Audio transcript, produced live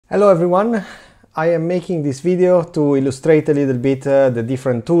Hello everyone, I am making this video to illustrate a little bit the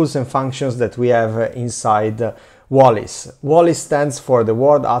different tools and functions that we have inside Walis. Walis stands for the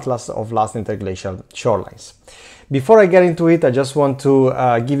World Atlas of Last Interglacial Shorelines. Before I get into it, I just want to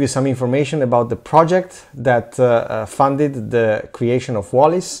give you some information about the project that funded the creation of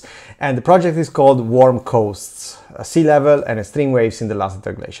Walis, and the project is called WARMCOASTS, sea level and extreme waves in the last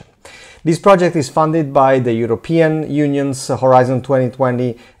interglacial. This project is funded by the European Union's Horizon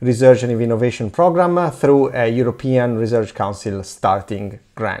 2020 Research and Innovation Program through a European Research Council starting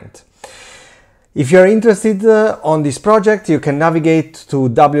grant. If you're interested on this project, you can navigate to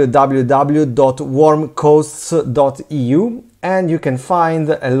www.warmcoasts.eu and you can find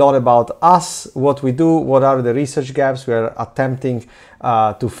a lot about us, what we do, what are the research gaps we are attempting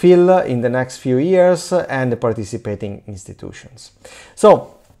to fill in the next few years, and the participating institutions.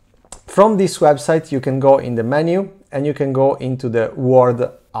 So, from this website, you can go in the menu and you can go into the World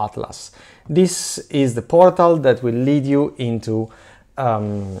Atlas. This is the portal that will lead you into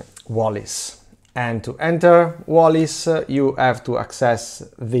Walis. And to enter Walis, you have to access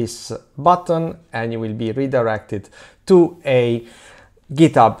this button and you will be redirected to a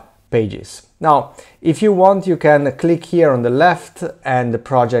GitHub pages. Now, if you want, you can click here on the left and the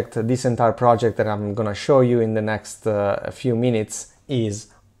project, this entire project that I'm gonna show you in the next few minutes is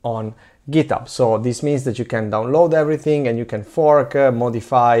on GitHub. So this means that you can download everything and you can fork,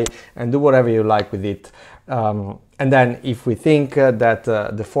 modify, and do whatever you like with it. And then if we think that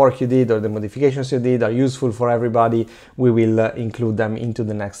the fork you did or the modifications you did are useful for everybody, we will include them into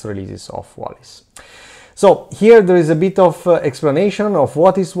the next releases of Walis. So here there is a bit of explanation of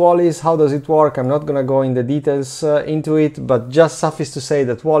what is Walis, how does it work. I'm not going to go in the details into it, but just suffice to say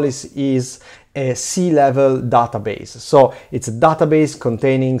that Walis is a sea level database. So it's a database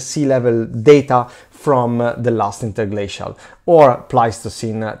containing sea level data from the last interglacial or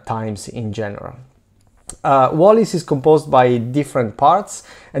Pleistocene times in general. Walis is composed by different parts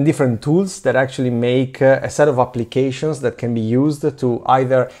and different tools that actually make a set of applications that can be used to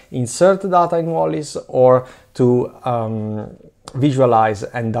either insert data in Walis or to visualize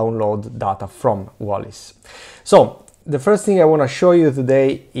and download data from Walis. So the first thing I want to show you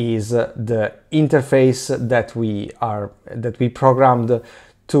today is the interface that we programmed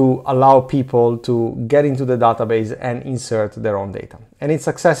to allow people to get into the database and insert their own data. And it's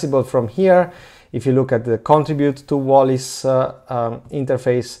accessible from here. If you look at the contribute to Walis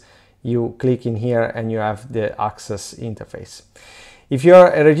interface, you click in here and you have the access interface. If you're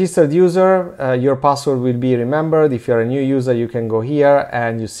a registered user, your password will be remembered. If you're a new user, you can go here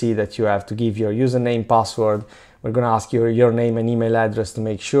and you see that you have to give your username, password. We're going to ask you your name and email address to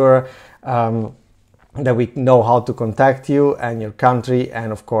make sure that we know how to contact you and your country.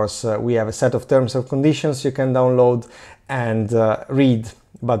 And of course, we have a set of terms and conditions you can download and read.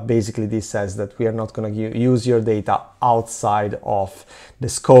 But basically this says that we are not going to use your data outside of the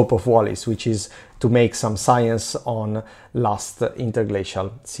scope of Walis, which is to make some science on last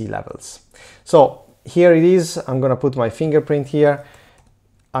interglacial sea levels. So here it is. I'm going to put my fingerprint here.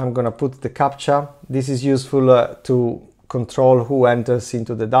 I'm going to put the CAPTCHA. This is useful to control who enters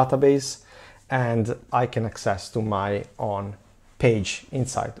into the database, and I can access to my own page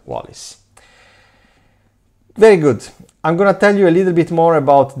inside Walis. Very good. I'm going to tell you a little bit more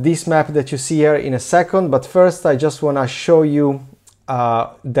about this map that you see here in a second, but first I just want to show you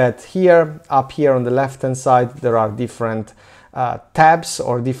that here, up here on the left hand side, there are different tabs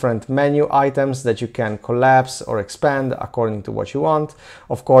or different menu items that you can collapse or expand according to what you want.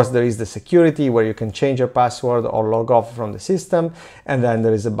 Of course, there is the security where you can change your password or log off from the system, and then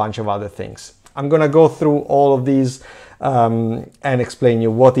there is a bunch of other things. I'm going to go through all of these and explain you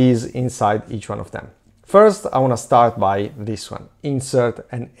what is inside each one of them. First, I want to start by this one, insert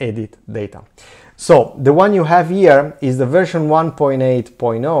and edit data. So the one you have here is the version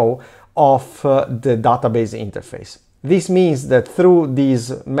 1.8.0 of the database interface. This means that through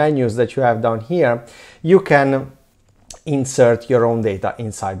these menus that you have down here, you can insert your own data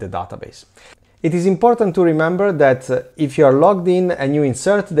inside the database. It is important to remember that if you are logged in and you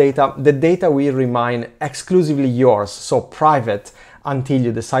insert data, the data will remain exclusively yours, so private, until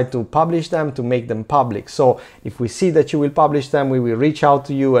you decide to publish them, to make them public. So if we see that you will publish them, we will reach out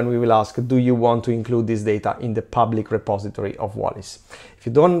to you and we will ask, do you want to include this data in the public repository of Walis? If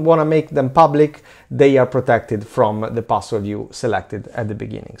you don't want to make them public, they are protected from the password you selected at the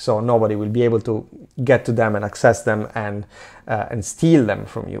beginning. So nobody will be able to get to them and access them and steal them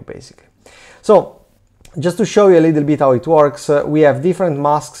from you, basically. So just to show you a little bit how it works, we have different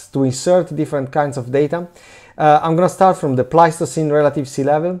masks to insert different kinds of data. I'm going to start from the Pleistocene relative sea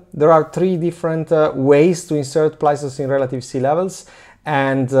level. There are three different ways to insert Pleistocene relative sea levels,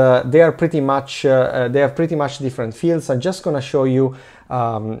 and they have pretty much different fields. I'm just going to show you,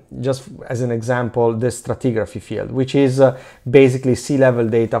 just as an example, the stratigraphy field, which is basically sea level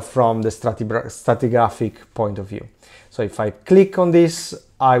data from the stratigraphic point of view. So if I click on this,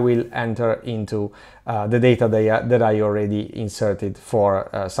 I will enter into the data that I already inserted for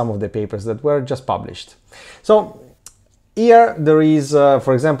some of the papers that were just published. So here there is,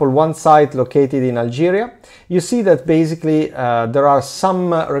 for example, one site located in Algeria. You see that basically there are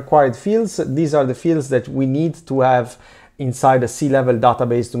some required fields. These are the fields that we need to have inside a sea level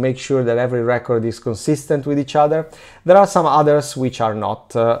database to make sure that every record is consistent with each other. There are some others which are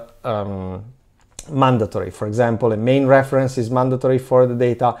not mandatory. For example, a main reference is mandatory for the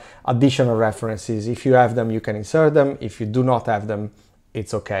data. Additional references, if you have them, you can insert them. If you do not have them,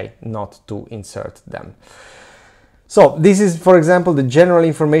 it's okay not to insert them. So this is, for example, the general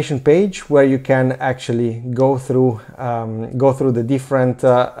information page where you can actually go through the different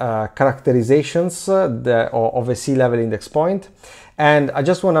characterizations of a sea level index point. And I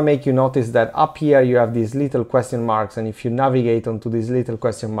just want to make you notice that up here you have these little question marks, and if you navigate onto these little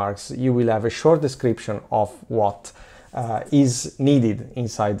question marks, you will have a short description of what is needed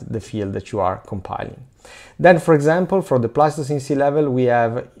inside the field that you are compiling. Then, for example, for the Pleistocene sea level,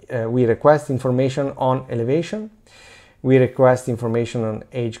 we request information on elevation, we request information on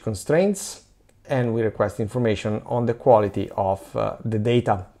age constraints, and we request information on the quality of the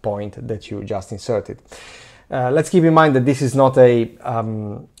data point that you just inserted. Let's keep in mind that this is not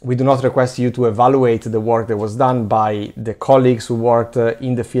we do not request you to evaluate the work that was done by the colleagues who worked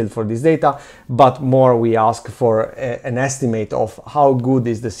in the field for this data, but more we ask for an estimate of how good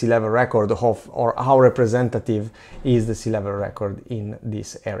is the sea level record or how representative is the sea level record in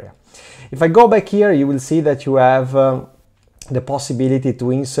this area. If I go back here, you will see that you have the possibility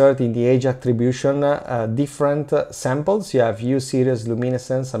to insert in the age attribution different samples. You have U series,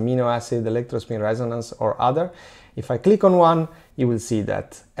 luminescence, amino acid, electrospin resonance, or other. If I click on one, you will see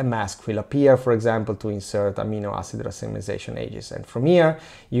that a mask will appear, for example, to insert amino acid racemization ages. And from here,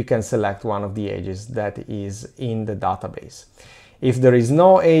 you can select one of the ages that is in the database. If there is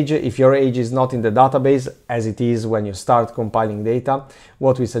no age, if your age is not in the database, as it is when you start compiling data,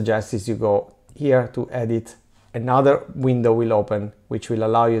 what we suggest is you go here to edit. Another window will open, which will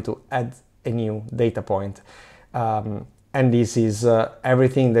allow you to add a new data point. And this is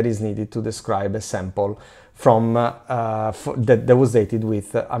everything that is needed to describe a sample from that was dated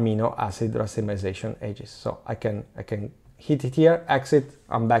with amino acid racemization ages. So I can hit it here, exit,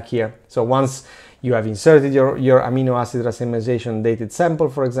 I'm back here. So once you have inserted your amino acid racemization dated sample,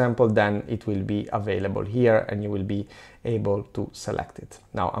 for example, then it will be available here and you will be able to select it.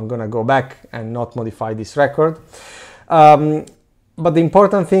 Now I'm gonna go back and not modify this record. But the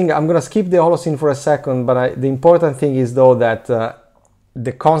important thing, I'm gonna skip the Holocene for a second, but the important thing is though that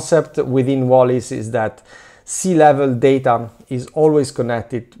the concept within Walis is that sea level data is always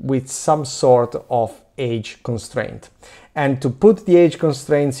connected with some sort of age constraint. And to put the age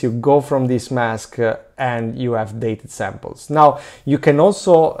constraints, you go from this mask and you have dated samples. Now, you can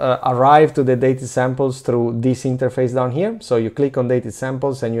also arrive to the dated samples through this interface down here. So you click on dated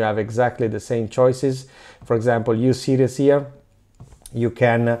samples and you have exactly the same choices. For example, U series here, you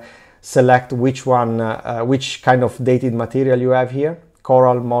can select which one, which kind of dated material you have here,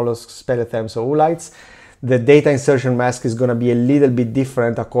 coral, mollusks, speleothems, or oolites. The data insertion mask is going to be a little bit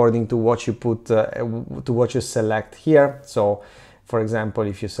different according to what you put, to what you select here. So, for example,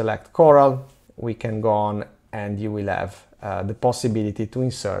 if you select coral, we can go on and you will have the possibility to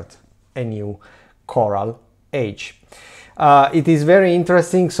insert a new coral age. It is very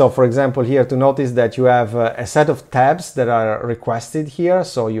interesting. So, for example, here to notice that you have a set of tabs that are requested here.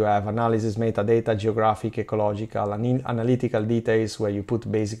 So you have analysis, metadata, geographic, ecological, and analytical details, where you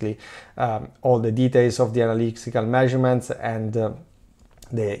put basically all the details of the analytical measurements and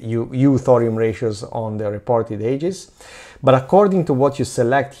the U thorium ratios on the reported ages. But according to what you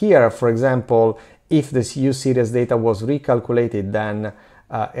select here, for example, if this U series data was recalculated, then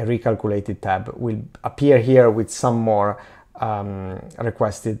a recalculated tab will appear here with some more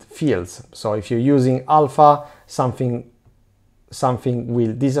requested fields. So if you're using alpha, something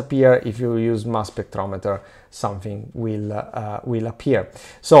will disappear. If you use mass spectrometer, something will appear.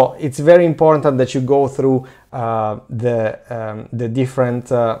 So it's very important that you go through the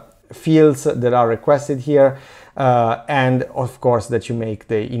different fields that are requested here, and of course that you make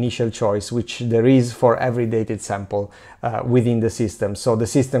the initial choice, which there is for every dated sample within the system. So the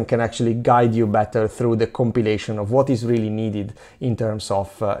system can actually guide you better through the compilation of what is really needed in terms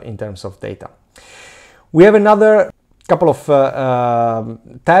of data. We have another couple of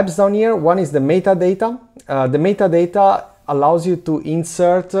tabs down here. One is the metadata. The metadata allows you to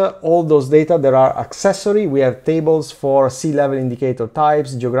insert all those data that are accessory. We have tables for sea level indicator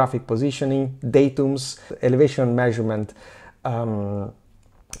types, geographic positioning, datums, elevation measurement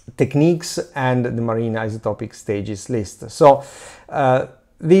techniques, and the marine isotopic stages list. So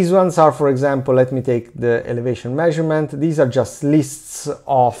these ones are, for example, let me take the elevation measurement. These are just lists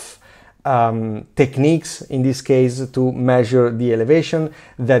of techniques, in this case, to measure the elevation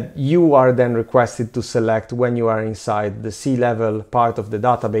that you are then requested to select when you are inside the sea level part of the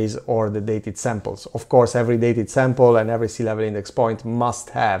database or the dated samples. Of course, every dated sample and every sea level index point must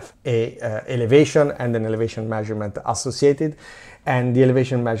have a elevation and an elevation measurement associated, and the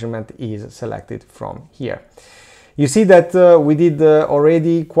elevation measurement is selected from here. You see that we did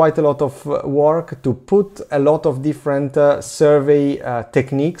already quite a lot of work to put a lot of different survey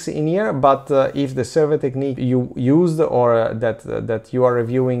techniques in here, but if the survey technique you used or that you are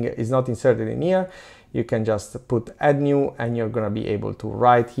reviewing is not inserted in here, you can just put add new, and you're going to be able to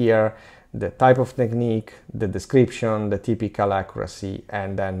write here the type of technique, the description, the typical accuracy,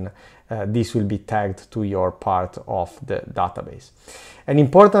 and then this will be tagged to your part of the database. An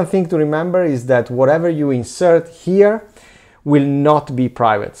important thing to remember is that whatever you insert here will not be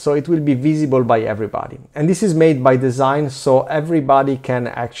private, so it will be visible by everybody. And this is made by design so everybody can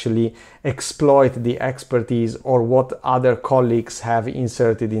actually exploit the expertise or what other colleagues have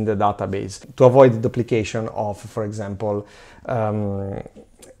inserted in the database to avoid the duplication of, for example,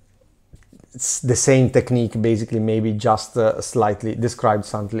 the same technique, basically maybe just slightly described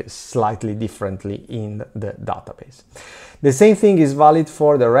slightly differently in the database. The same thing is valid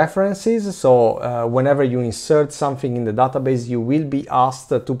for the references. So whenever you insert something in the database, you will be asked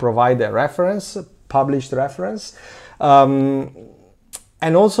to provide a reference, published reference. And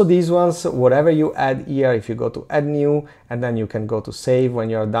also these ones, whatever you add here, if you go to add new, and then you can go to save when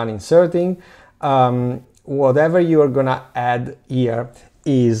you're done inserting, whatever you are gonna add here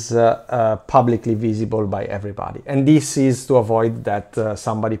is publicly visible by everybody. And this is to avoid that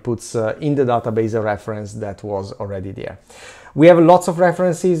somebody puts in the database a reference that was already there. We have lots of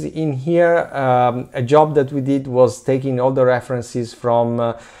references in here. A job that we did was taking all the references from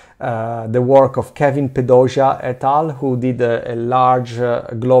the work of Kevin Pedoja et al., who did a large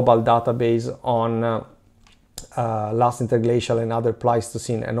global database on last interglacial and other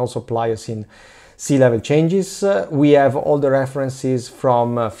Pleistocene and also Pliocene sea level changes. We have all the references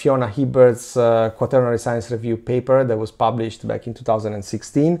from Fiona Hibbert's Quaternary Science Review paper that was published back in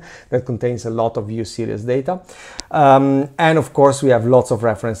 2016 that contains a lot of view series data. And of course, we have lots of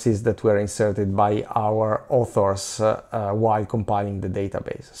references that were inserted by our authors while compiling the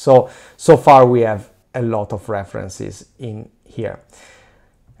database. So far we have a lot of references in here.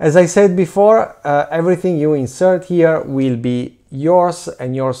 As I said before, everything you insert here will be yours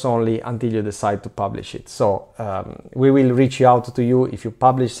and yours only until you decide to publish it. So we will reach out to you if you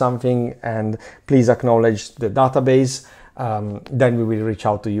publish something, and please acknowledge the database. Then we will reach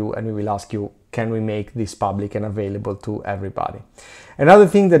out to you and we will ask you, can we make this public and available to everybody? Another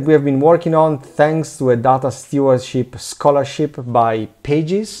thing that we have been working on, thanks to a data stewardship scholarship by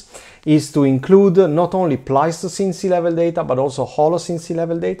Pages, is to include not only Pleistocene sea level data, but also Holocene sea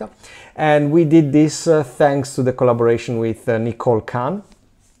level data. And we did this thanks to the collaboration with Nicole Kahn.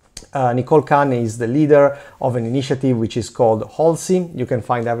 Nicole Kahn is the leader of an initiative which is called HOLSEA. You can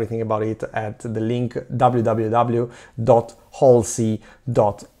find everything about it at the link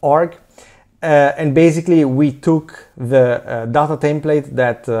www.holsea.org. And basically we took the data template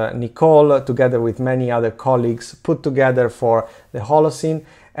that Nicole, together with many other colleagues, put together for the Holocene,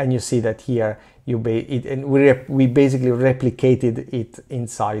 and you see that here we basically replicated it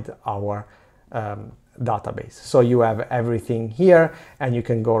inside our database. So you have everything here, and you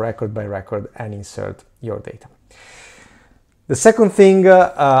can go record by record and insert your data. The second thing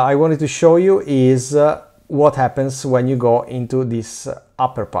I wanted to show you is what happens when you go into this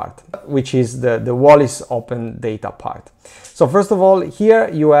upper part, which is the Walis open data part. So first of all, here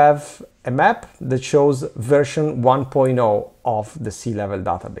you have a map that shows version 1.0 of the sea level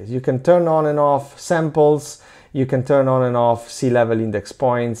database. You can turn on and off samples, you can turn on and off sea level index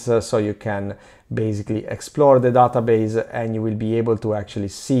points, so you can basically explore the database and you will be able to actually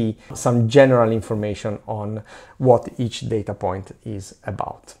see some general information on what each data point is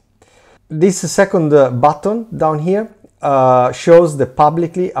about. This second button down here shows the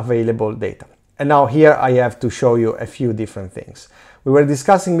publicly available data. And now here I have to show you a few different things. We were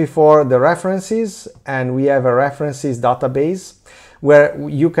discussing before the references, and we have a references database where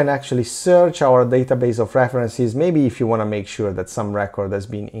you can actually search our database of references, maybe if you want to make sure that some record has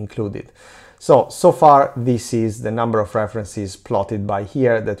been included. So far, this is the number of references plotted by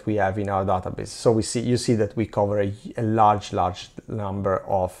here that we have in our database. So you see that we cover a large number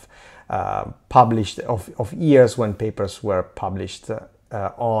of of years when papers were published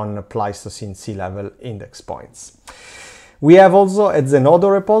on Pleistocene sea level index points. We have also a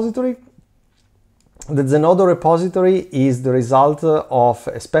Zenodo repository. The Zenodo repository is the result of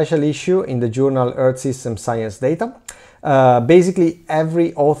a special issue in the journal Earth System Science Data. Basically,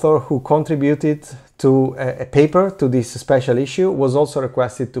 every author who contributed to a paper to this special issue was also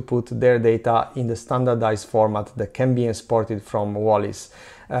requested to put their data in the standardized format that can be exported from Walis.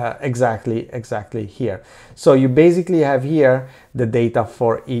 Exactly here. So you basically have here the data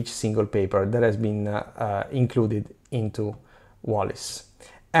for each single paper that has been included into Walis.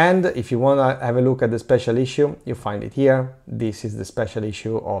 And if you want to have a look at the special issue, you find it here. This is the special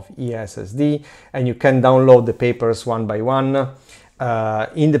issue of ESSD, and you can download the papers one by one.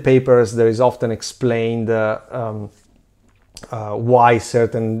 In the papers, there is often explained why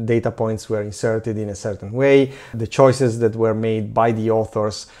certain data points were inserted in a certain way, the choices that were made by the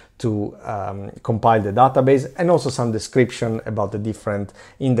authors to compile the database, and also some description about the different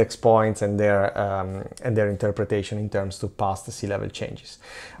index points and their interpretation in terms to past sea level changes.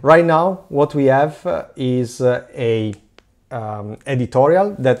 Right now, what we have is a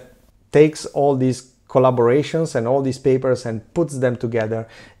editorial that takes all these collaborations and all these papers and puts them together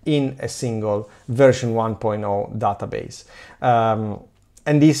in a single version 1.0 database.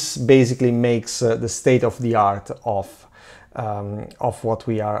 And this basically makes the state of the art of what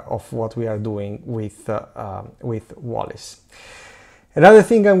we are doing with Walis. Another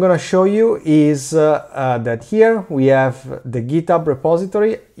thing I'm going to show you is that here we have the GitHub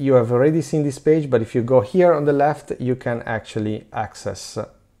repository. You have already seen this page, but if you go here on the left, you can actually access.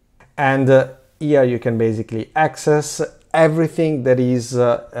 And here you can basically access everything that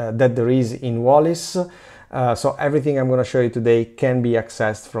there is in Walis. So everything I'm going to show you today can be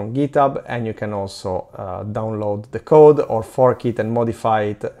accessed from GitHub, and you can also download the code or fork it and modify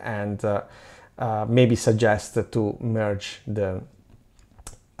it, and maybe suggest to merge the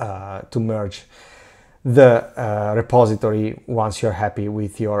repository once you're happy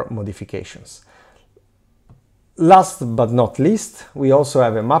with your modifications. Last but not least, we also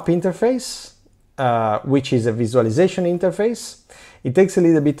have a map interface, which is a visualization interface. It takes a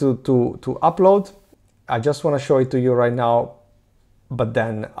little bit to upload. I just want to show it to you right now, but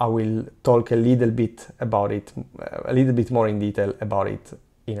then I will talk a little bit about it, a little bit more in detail about it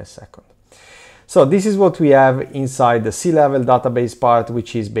in a second. So this is what we have inside the sea level database part,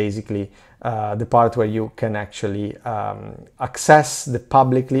 which is basically the part where you can actually access the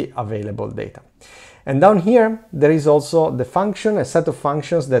publicly available data. And down here, there is also the function, a set of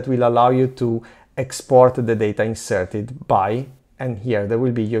functions that will allow you to export the data inserted by, and here there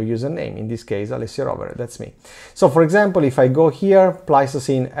will be your username, in this case Alessio Rovere, that's me. So for example, if I go here,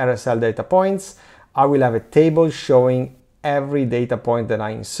 Pleistocene RSL data points, I will have a table showing every data point that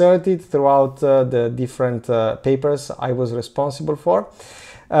I inserted throughout the different papers I was responsible for.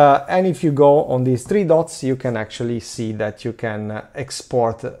 And if you go on these three dots, you can actually see that you can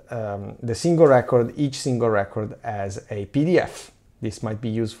export the single record, each single record, as a PDF. This might be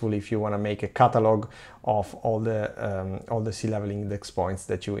useful if you want to make a catalog of all the sea level index points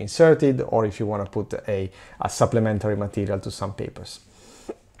that you inserted, or if you want to put a supplementary material to some papers.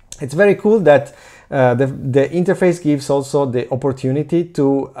 It's very cool that the interface gives also the opportunity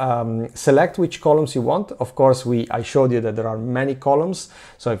to select which columns you want. Of course, I showed you that there are many columns.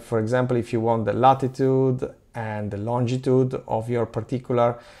 So if, for example, if you want the latitude and the longitude of your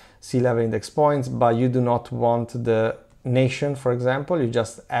particular sea level index points, but you do not want the nation, for example, you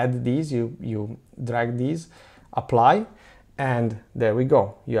just add these, you drag these, apply, and there we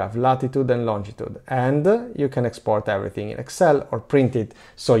go. You have latitude and longitude, and you can export everything in Excel or print it,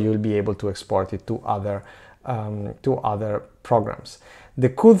 so you'll be able to export it to other programs. The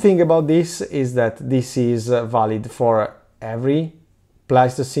cool thing about this is that this is valid for every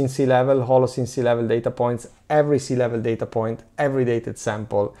Pleistocene sea level, Holocene sea level data points, every sea level data point, every dated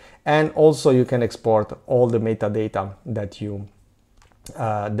sample, and also you can export all the metadata that you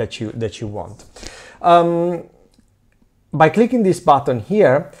want. By clicking this button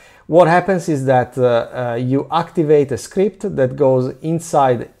here, what happens is that you activate a script that goes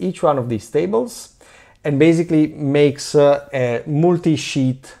inside each one of these tables and basically makes a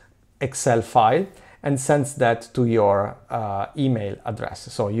multi-sheet Excel file and sends that to your email address.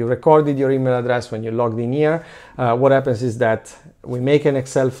 So you recorded your email address when you logged in here. What happens is that we make an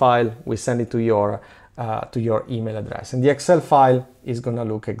Excel file, we send it to your email address, and the Excel file is going to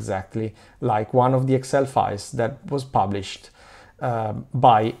look exactly like one of the Excel files that was published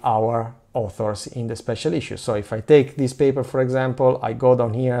by our authors in the special issue. So if I take this paper, for example, I go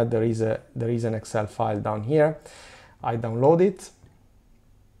down here, there is an Excel file down here. I download it.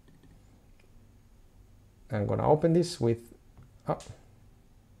 I'm gonna open this with,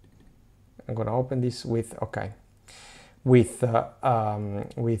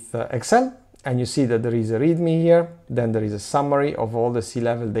 Excel, and you see that there is a README here. Then there is a summary of all the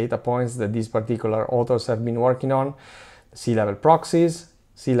sea-level data points that these particular authors have been working on: sea-level proxies,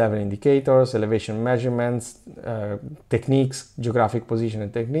 sea level indicators, elevation measurements, techniques, geographic position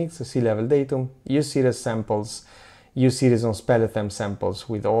and techniques, sea level datum, U-series samples, U-series on speleothem samples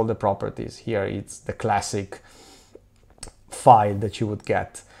with all the properties. Here it's the classic file that you would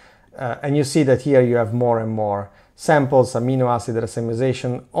get. And you see that here you have more and more samples: amino acid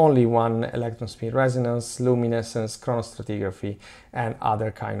racemization, only one electron spin resonance, luminescence, chronostratigraphy, and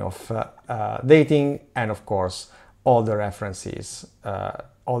other kind of dating, and of course all the references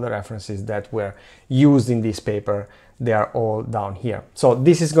that were used in this paper. They are all down here. So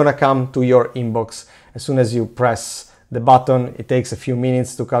this is gonna come to your inbox as soon as you press the button. It takes a few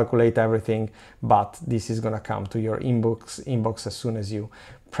minutes to calculate everything, but this is gonna come to your inbox as soon as you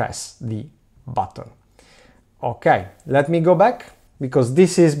press the button. Okay, let me go back, because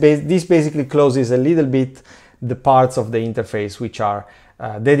this basically closes a little bit the parts of the interface which are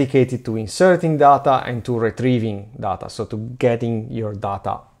dedicated to inserting data and to retrieving data, so to getting your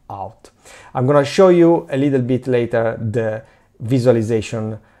data out. I'm going to show you a little bit later the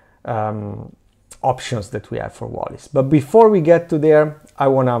visualization options that we have for Walis. But before we get to there, I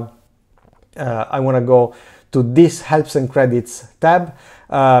wanna go to this helps and credits tab.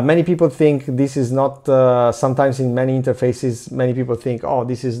 Many people think this is not, sometimes in many interfaces, many people think, oh,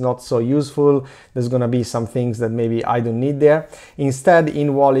 this is not so useful. There's gonna be some things that maybe I don't need there. Instead, in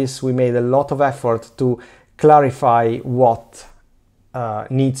Walis, we made a lot of effort to clarify what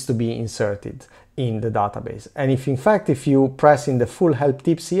needs to be inserted in the database. And if in fact, if you press in the full help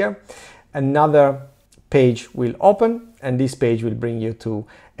tips here, another page will open, and this page will bring you to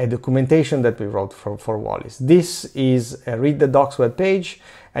a documentation that we wrote for Walis. This is a Read the Docs web page,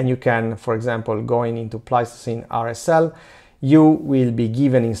 and you can, for example, going into Pleistocene RSL, you will be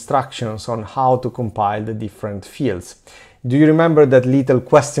given instructions on how to compile the different fields. Do you remember that little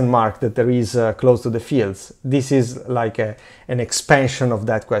question mark that there is close to the fields? This is like an expansion of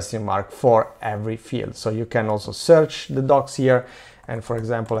that question mark for every field. So you can also search the docs here, and for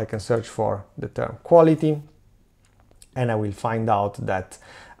example, I can search for the term quality, and I will find out that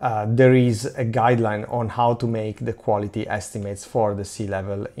there is a guideline on how to make the quality estimates for the sea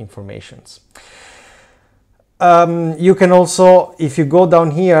level informations. You can also, if you go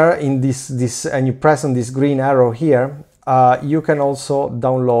down here in this and you press on this green arrow here, you can also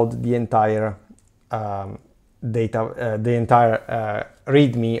download the entire data, the entire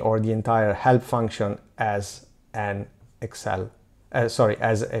README or the entire help function as an as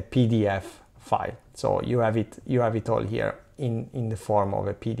a PDF file. So you have it all here in the form of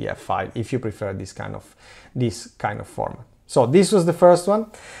a PDF file, if you prefer this kind of format. So this was the first one.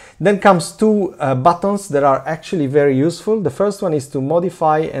 Then comes two buttons that are actually very useful. The first one is to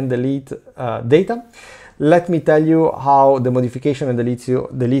modify and delete data. Let me tell you how the modification and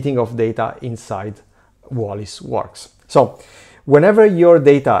deleting of data inside Walis works. So whenever your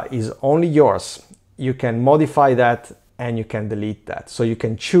data is only yours, you can modify that and you can delete that. So you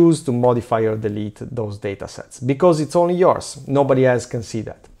can choose to modify or delete those data sets because it's only yours. Nobody else can see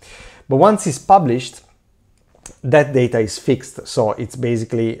that. But once it's published, that data is fixed. So it's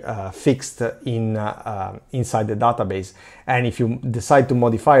basically fixed inside the database. And if you decide to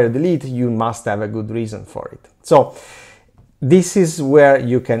modify or delete, you must have a good reason for it. So this is where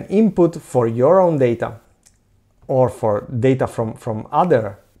you can input for your own data or for data from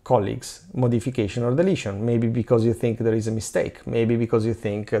other colleagues, modification or deletion, maybe because you think there is a mistake, maybe because you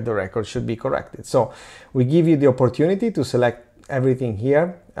think the record should be corrected. So we give you the opportunity to select everything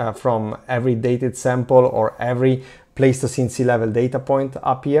here from every dated sample or every Pleistocene sea level data point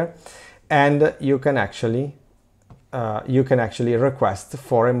up here, and you can actually request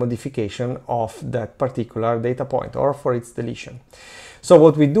for a modification of that particular data point or for its deletion. So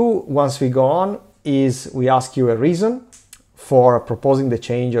what we do once we go on is we ask you a reason for proposing the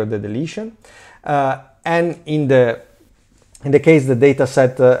change or the deletion, and in the case the data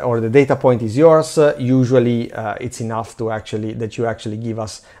set or the data point is yours, usually it's enough to that you actually give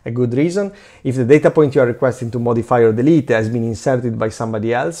us a good reason. If the data point you are requesting to modify or delete has been inserted by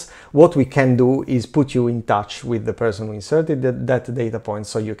somebody else, what we can do is put you in touch with the person who inserted that data point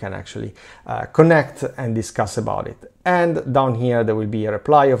so you can actually connect and discuss about it. And down here there will be a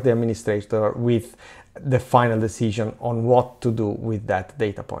reply of the administrator with the final decision on what to do with that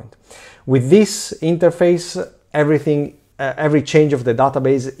data point. With this interface, every change of the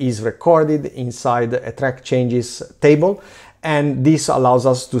database is recorded inside a track changes table, and this allows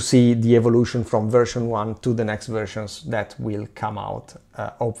us to see the evolution from version 1 to the next versions that will come out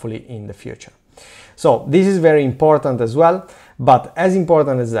hopefully in the future. So this is very important as well, but as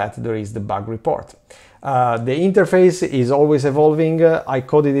important as that, there is the bug report. The interface is always evolving. I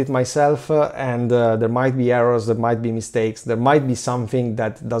coded it myself, and there might be errors, there might be mistakes, there might be something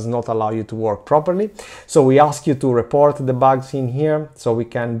that does not allow you to work properly. So we ask you to report the bugs in here so we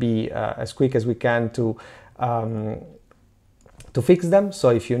can be as quick as we can to fix them. So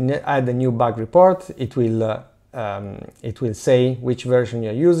if you add a new bug report, it will say which version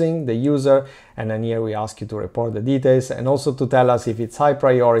you're using, the user, and then here we ask you to report the details and also to tell us if it's high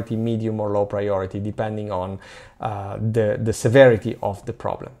priority, medium or low priority, depending on the severity of the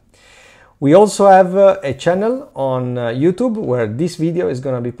problem. We also have a channel on YouTube where this video is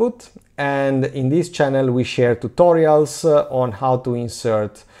going to be put, and in this channel we share tutorials on how to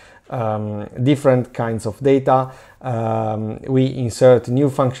insert different kinds of data. We insert new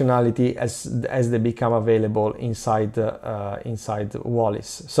functionality as they become available inside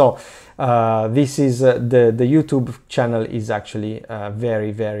Walis. So this is the YouTube channel is actually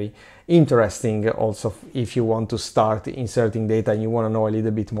very interesting. Also, if you want to start inserting data and you want to know a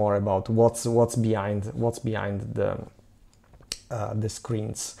little bit more about what's behind the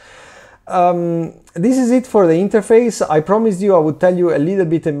screens. This is it for the interface. I promised you I would tell you a little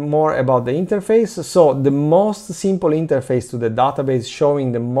bit more about the interface. So the most simple interface to the database,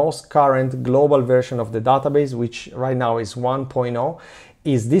 showing the most current global version of the database, which right now is 1.0,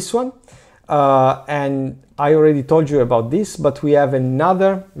 is this one. And I already told you about this, but we have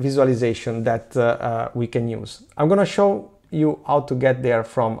another visualization that we can use. I'm going to show you how to get there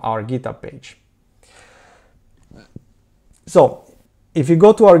from our GitHub page. So if you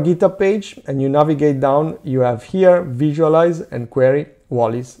go to our GitHub page and you navigate down, you have here visualize and query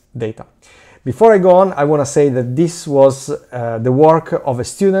Walis data. Before I go on, I want to say that this was the work of a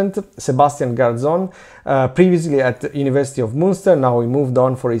student, Sebastian Garzon, previously at the University of Münster. Now he moved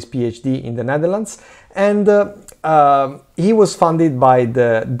on for his PhD in the Netherlands, and he was funded by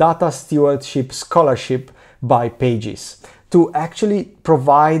the Data Stewardship Scholarship by Pages to actually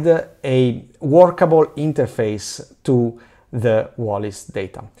provide a workable interface to the Walis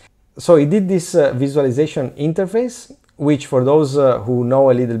data. So he did this visualization interface, which for those who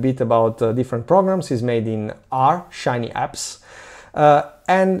know a little bit about different programs is made in R, Shiny Apps.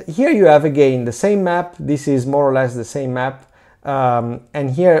 And here you have again the same map. This is more or less the same map.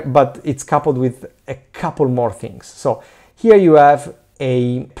 And here, but it's coupled with a couple more things. So here you have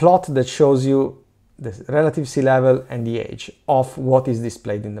a plot that shows you the relative sea level and the age of what is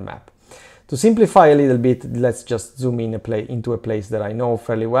displayed in the map. To simplify a little bit, let's just zoom in into a place that I know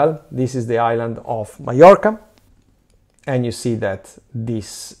fairly well. This is the island of Mallorca, and you see that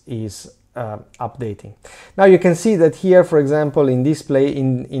this is updating. Now you can see that here, for example, in this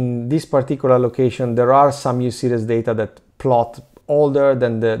in this particular location, there are some U-series data that plot older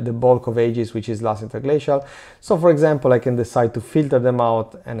than the bulk of ages, which is last interglacial. So for example, I can decide to filter them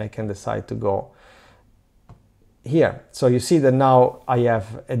out, and I can decide to go here. So you see that now I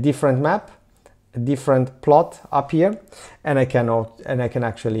have a different map, a different plot up here, and I can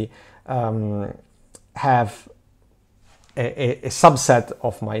actually have a subset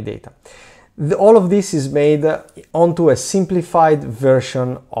of my data. All of this is made onto a simplified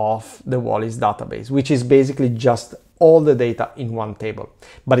version of the Walis database, which is basically just all the data in one table,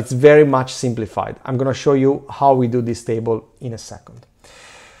 but it's very much simplified. I'm going to show you how we do this table in a second.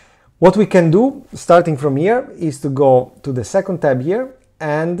 What we can do, starting from here, is to go to the second tab here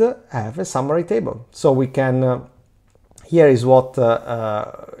and have a summary table. So we can, here is what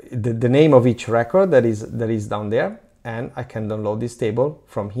the name of each record that is down there, and I can download this table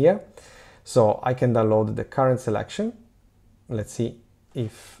from here. So I can download the current selection. Let's see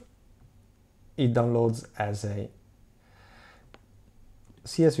if it downloads as a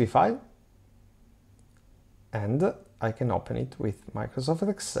CSV file, and I can open it with Microsoft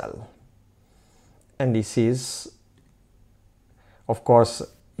Excel. And this is, of course,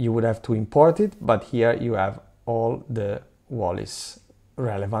 you would have to import it, but here you have all the Walis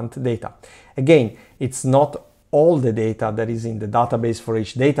relevant data. Again, it's not all the data that is in the database for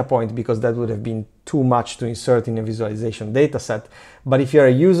each data point, because that would have been too much to insert in a visualization data set. But if you're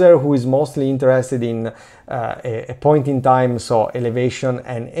a user who is mostly interested in a point in time, so elevation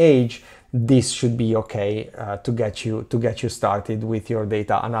and age, this should be okay to get you started with your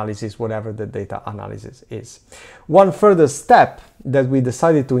data analysis, whatever the data analysis is. One further step that we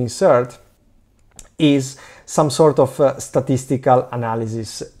decided to insert is some sort of statistical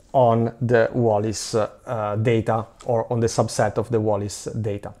analysis on the Walis data, or on the subset of the Walis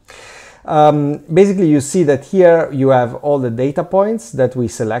data. Basically, you see that here you have all the data points that we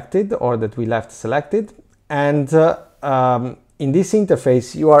selected or that we left selected, and in this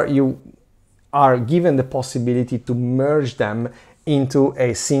interface you are given the possibility to merge them into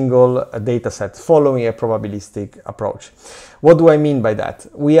a single data set following a probabilistic approach. What do I mean by that?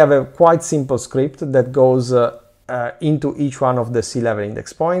 We have a quite simple script that goes into each one of the sea level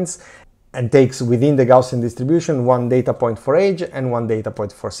index points and takes within the Gaussian distribution one data point for age and one data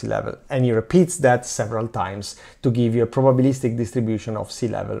point for sea level. And he repeats that several times to give you a probabilistic distribution of sea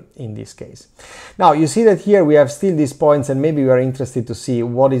level in this case. Now you see that here we have still these points, and maybe we are interested to see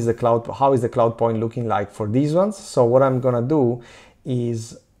what is the cloud, how is the cloud point looking like for these ones. So what I'm gonna do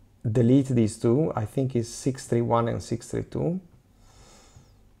is delete these two. I think it's 631 and 632.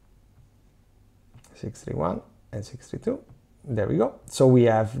 631 and 632. There we go. So we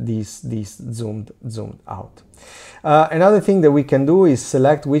have these zoomed out. Another thing that we can do is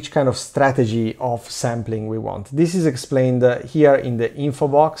select which kind of strategy of sampling we want. This is explained here in the info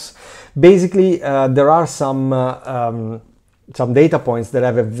box. Basically, there are some data points that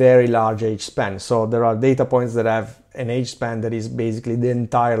have a very large age span. So there are data points that have an age span that is basically the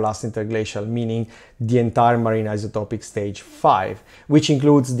entire last interglacial, meaning the entire marine isotopic stage 5, which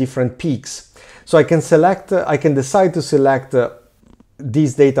includes different peaks. So I can decide to select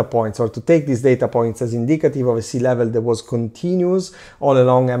these data points, or to take these data points as indicative of a sea level that was continuous all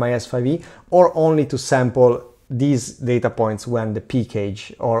along MIS5e, or only to sample these data points when the peak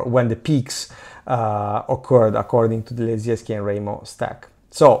age, or when the peaks occurred according to the Lesieski and Ramo stack.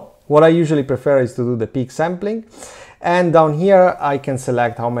 So what I usually prefer is to do the peak sampling, and down here I can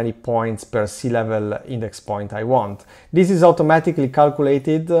select how many points per sea level index point I want. This is automatically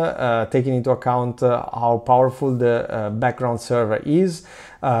calculated, taking into account how powerful the background server is.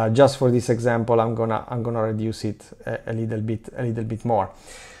 Just for this example, I'm gonna reduce it a little bit more.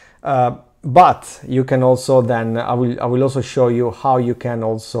 But you can also then I will also show you how you can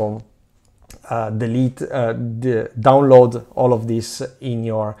also download all of this in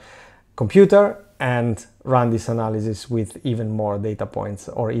your computer and run this analysis with even more data points,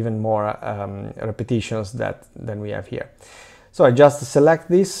 or even more repetitions than we have here. So I just select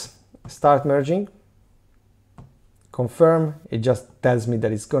this, start merging, confirm. It just tells me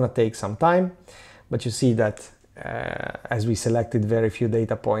that it's gonna take some time, but you see that as we selected very few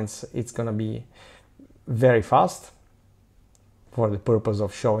data points, it's gonna be very fast. For the purpose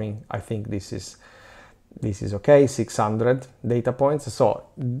of showing, I think this is okay, 600 data points. So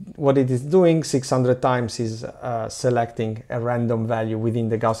what it is doing 600 times is selecting a random value within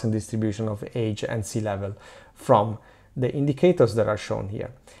the Gaussian distribution of age and sea level from the indicators that are shown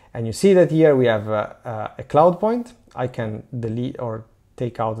here. And you see that here we have a cloud point. I can delete or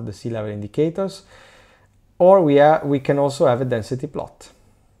take out the sea level indicators, or we can also have a density plot.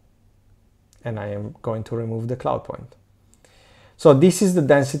 And I am going to remove the cloud point. So this is the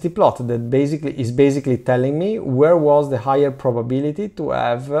density plot that is basically telling me where was the higher probability to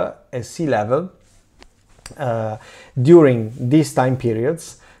have a sea level during these time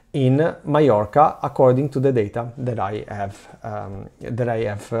periods in Mallorca, according to the data that I have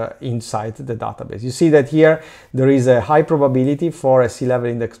inside the database. You see that here there is a high probability for a sea level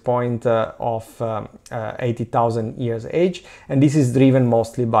index point of 80,000 years age, and this is driven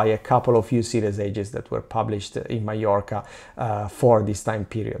mostly by a couple of U-series ages that were published in Mallorca for this time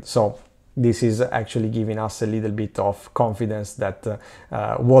period. So this is actually giving us a little bit of confidence that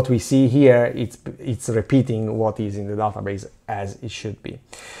what we see here, it's repeating what is in the database as it should be.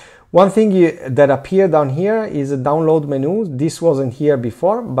 One thing that appeared down here is a download menu. This wasn't here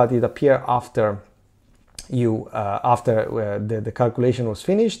before, but it appeared after the calculation was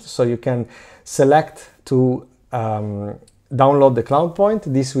finished. So you can select to download the cloud point.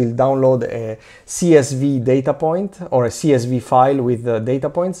 This will download a CSV data point, or a CSV file with the data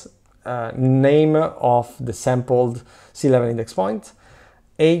points, name of the sampled sea level index point,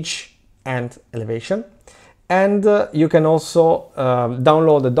 age and elevation. And you can also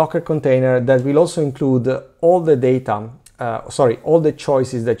download a Docker container that will also include all the data, all the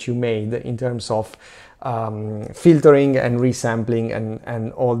choices that you made in terms of filtering and resampling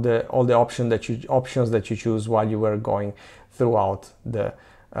and all the options that you choose while you were going throughout the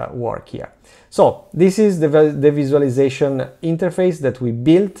work here. So this is the visualization interface that we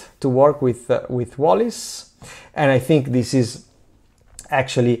built to work with Walis, and I think this is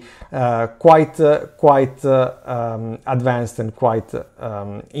actually quite advanced and quite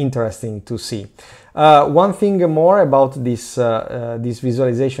interesting to see. One thing more about this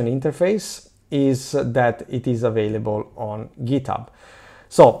visualization interface is that it is available on GitHub.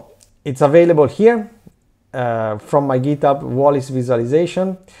 So it's available here from my GitHub Walis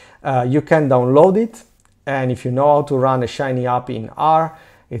visualization. You can download it, and if you know how to run a Shiny app in R,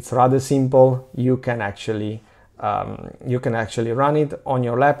 it's rather simple. You can actually run it on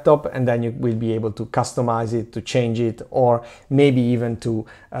your laptop, and then you will be able to customize it, to change it, or maybe even to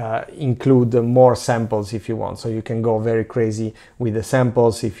include more samples if you want. So you can go very crazy with the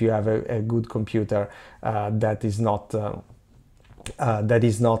samples if you have a good computer that is not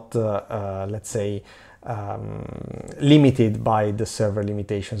let's say limited by the server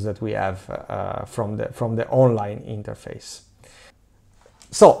limitations that we have from the online interface.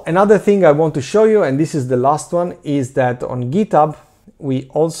 So another thing I want to show you, and this is the last one, is that on GitHub we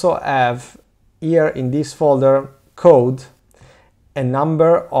also have here in this folder code a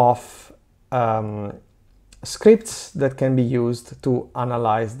number of scripts that can be used to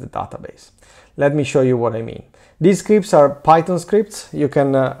analyze the database. Let me show you what I mean. These scripts are Python scripts. You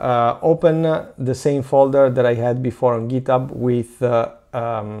can open the same folder that I had before on GitHub with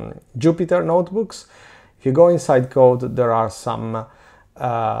Jupyter notebooks. If you go inside code, there are some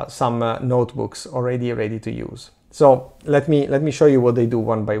notebooks already ready to use. So let me show you what they do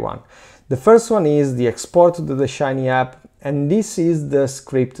one by one. The first one is the export to the Shiny app, and this is the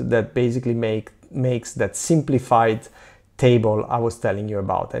script that basically makes that simplified table I was telling you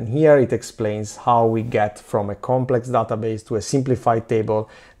about. And here it explains how we get from a complex database to a simplified table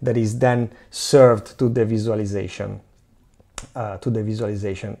that is then served to the visualization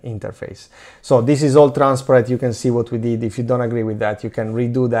interface. So this is all transparent. You can see what we did. If you don't agree with that, you can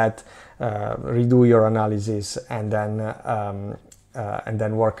redo that, redo your analysis, and then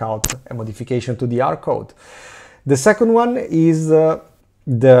work out a modification to the R code. The second one is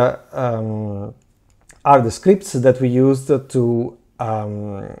are the scripts that we used to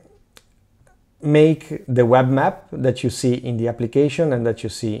make the web map that you see in the application and that you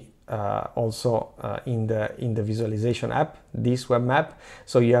see also in the visualization app, this web map.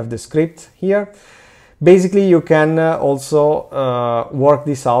 So you have the script here. Basically, you can also work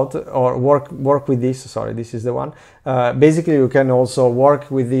this out, or work with this. Sorry, this is the one. Basically, you can also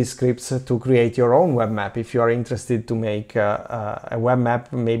work with these scripts to create your own web map if you are interested to make a web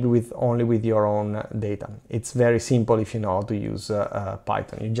map, maybe only with your own data. It's very simple if you know how to use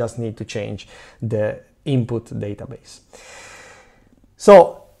Python. You just need to change the input database.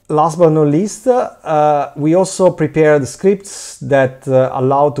 So last but not least, we also prepared scripts that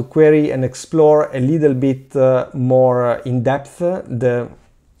allow to query and explore a little bit more in depth the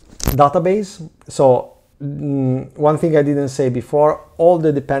database. So one thing I didn't say before, all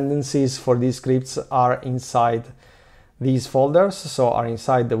the dependencies for these scripts are inside these folders, so are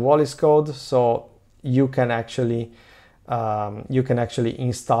inside the Walis code. So you can actually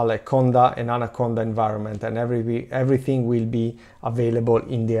install a Conda and Anaconda environment, and everything will be available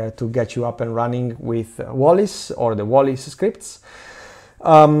in there to get you up and running with Walis or the Walis scripts.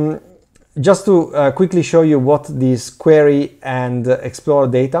 Just to quickly show you what this query and explore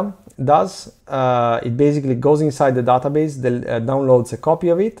data does, it basically goes inside the database, downloads a copy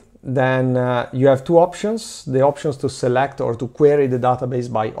of it. Then you have two options, the options to select or to query the database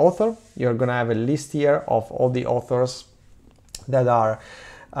by author. You're going to have a list here of all the authors that are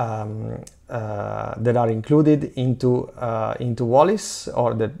included into Walis,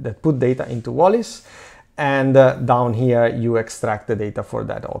 or that put data into Walis, and down here you extract the data for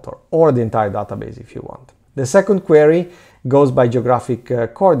that author, or the entire database if you want. The second query goes by geographic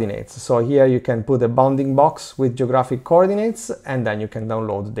coordinates. So here you can put a bounding box with geographic coordinates, and then you can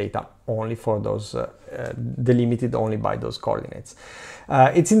download data only for those delimited only by those coordinates.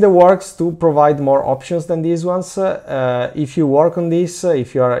 It's in the works to provide more options than these ones. If you work on this,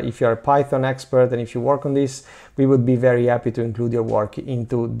 if you're a Python expert, and if you work on this, we would be very happy to include your work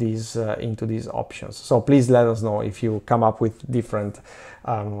into these options. So please let us know if you come up with different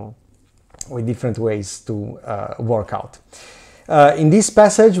ways to work out. In this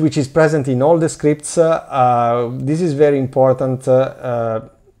passage, which is present in all the scripts, this is very important.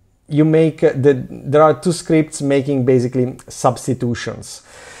 There are two scripts making basically substitutions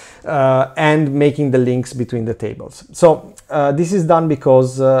and making the links between the tables. So this is done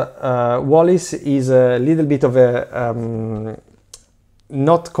because Walis is a little bit of a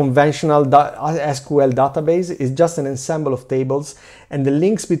not conventional SQL database. It's just an ensemble of tables, and the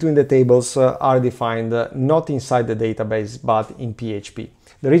links between the tables are defined not inside the database but in PHP.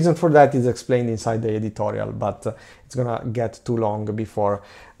 The reason for that is explained inside the editorial, but it's gonna get too long before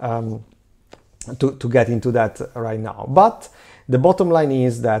to get into that right now. But the bottom line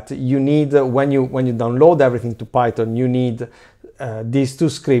is that you need, when you download everything to Python, you need these two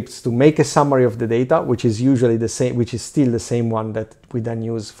scripts to make a summary of the data, which is usually the same, which is still the same one that we then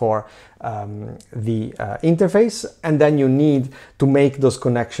use for the interface, and then you need to make those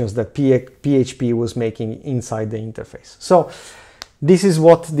connections that PHP was making inside the interface. So this is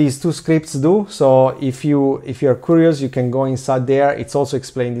what these two scripts do. So if you're curious, you can go inside there. It's also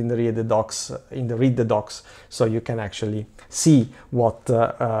explained in the read the docs, so you can actually see what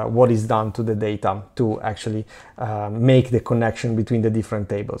is done to the data to actually make the connection between the different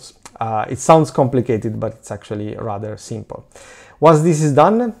tables. It sounds complicated, but it's actually rather simple. Once this is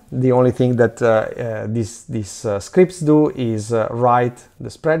done, the only thing that these scripts do is write the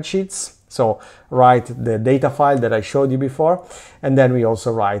spreadsheets. So write the data file that I showed you before, and then we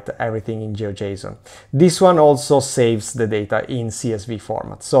also write everything in GeoJSON. This one also saves the data in CSV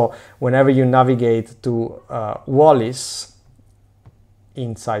format. So whenever you navigate to Walis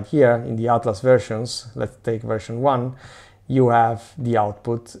inside here in the Atlas versions, let's take version 1, you have the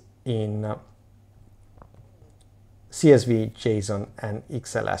output in CSV, JSON, and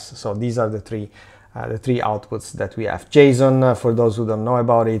XLS. So these are the three outputs that we have. JSON, for those who don't know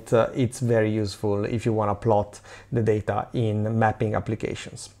about it, it's very useful if you want to plot the data in mapping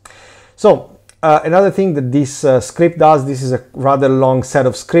applications. So another thing that this script does, this is a rather long set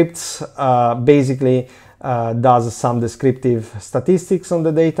of scripts, basically does some descriptive statistics on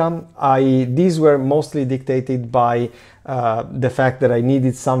the data. These were mostly dictated by the fact that I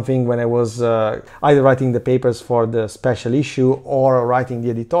needed something when I was either writing the papers for the special issue or writing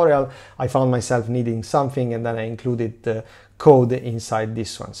the editorial. I found myself needing something, and then I included the code inside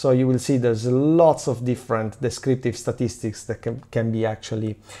this one. So you will see there's lots of different descriptive statistics that can be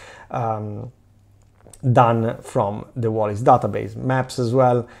actually done from the Walis database. Maps as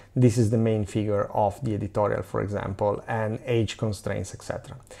well. This is the main figure of the editorial, for example, and age constraints,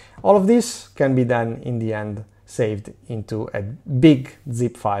 etc. All of this can be then in the end saved into a big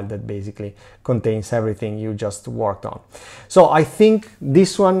zip file that basically contains everything you just worked on. So I think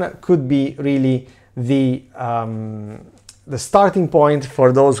this one could be really the starting point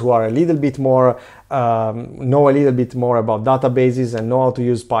for those who are a little bit more know a little bit more about databases and know how to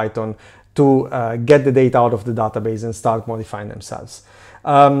use Python to get the data out of the database and start modifying themselves.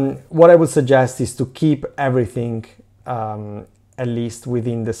 What I would suggest is to keep everything at least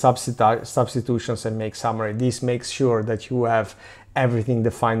within the substitutions and make summary. This makes sure that you have everything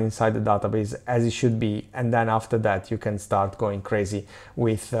defined inside the database as it should be, and then after that you can start going crazy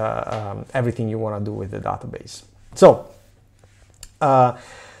with everything you want to do with the database. So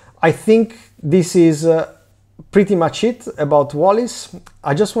I think this is pretty much it about Walis.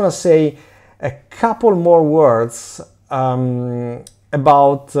 I just want to say a couple more words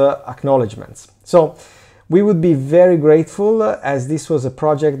about acknowledgements. So we would be very grateful, as this was a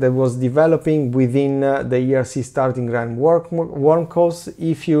project that was developing within the ERC Starting Grant WARMCOASTS.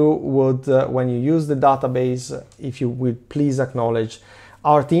 If you would, when you use the database, if you would please acknowledge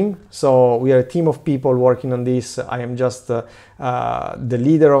our team. So we are a team of people working on this. I am just the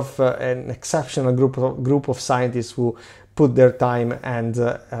leader of an exceptional group of scientists who put their time and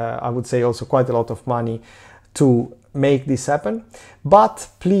I would say also quite a lot of money to make this happen. But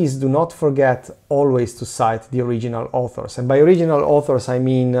please do not forget always to cite the original authors. And by original authors, I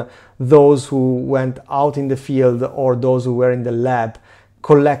mean those who went out in the field or those who were in the lab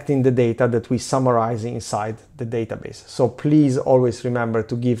collecting the data that we summarize inside the database. So please always remember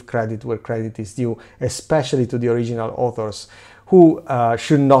to give credit where credit is due, especially to the original authors, who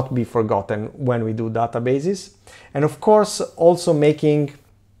should not be forgotten when we do databases. And of course, also making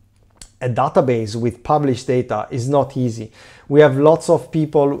a database with published data is not easy. We have lots of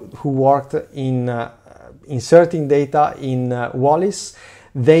people who worked in inserting data in Walis.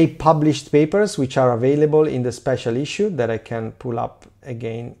 They published papers which are available in the special issue that I can pull up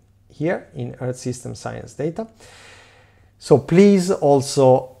again here in Earth System Science Data. So please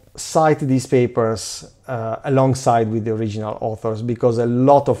also cite these papers alongside with the original authors, because a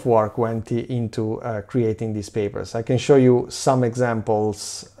lot of work went into creating these papers. I can show you some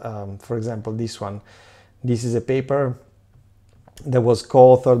examples. For example, this one. This is a paper that was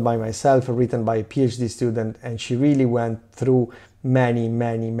co-authored by myself, written by a PhD student, and she really went through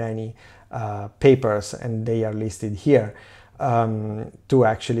many papers, and they are listed here, to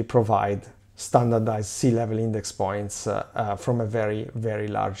actually provide standardized sea level index points from a very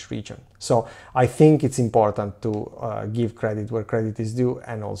large region. So I think it's important to give credit where credit is due,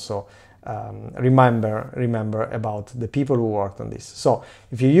 and also remember about the people who worked on this. So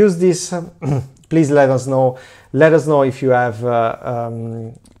if you use this, please let us know. Let us know if you have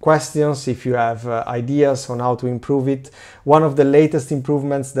questions, if you have ideas on how to improve it. One of the latest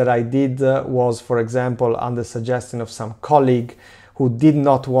improvements that I did was, for example, on the suggestion of some colleague who did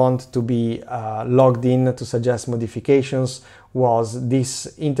not want to be logged in to suggest modifications, was this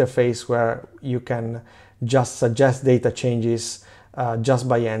interface where you can just suggest data changes just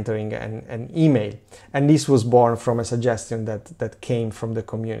by entering an email. And this was born from a suggestion that came from the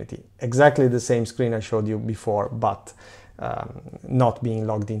community. Exactly the same screen I showed you before, but not being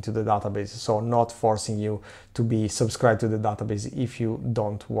logged into the database, so not forcing you to be subscribed to the database if you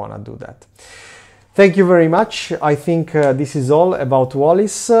don't want to do that. Thank you very much. I think this is all about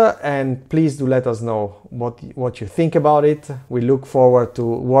Walis, and please do let us know what you think about it. We look forward to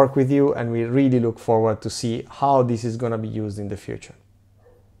work with you, and we really look forward to see how this is going to be used in the future.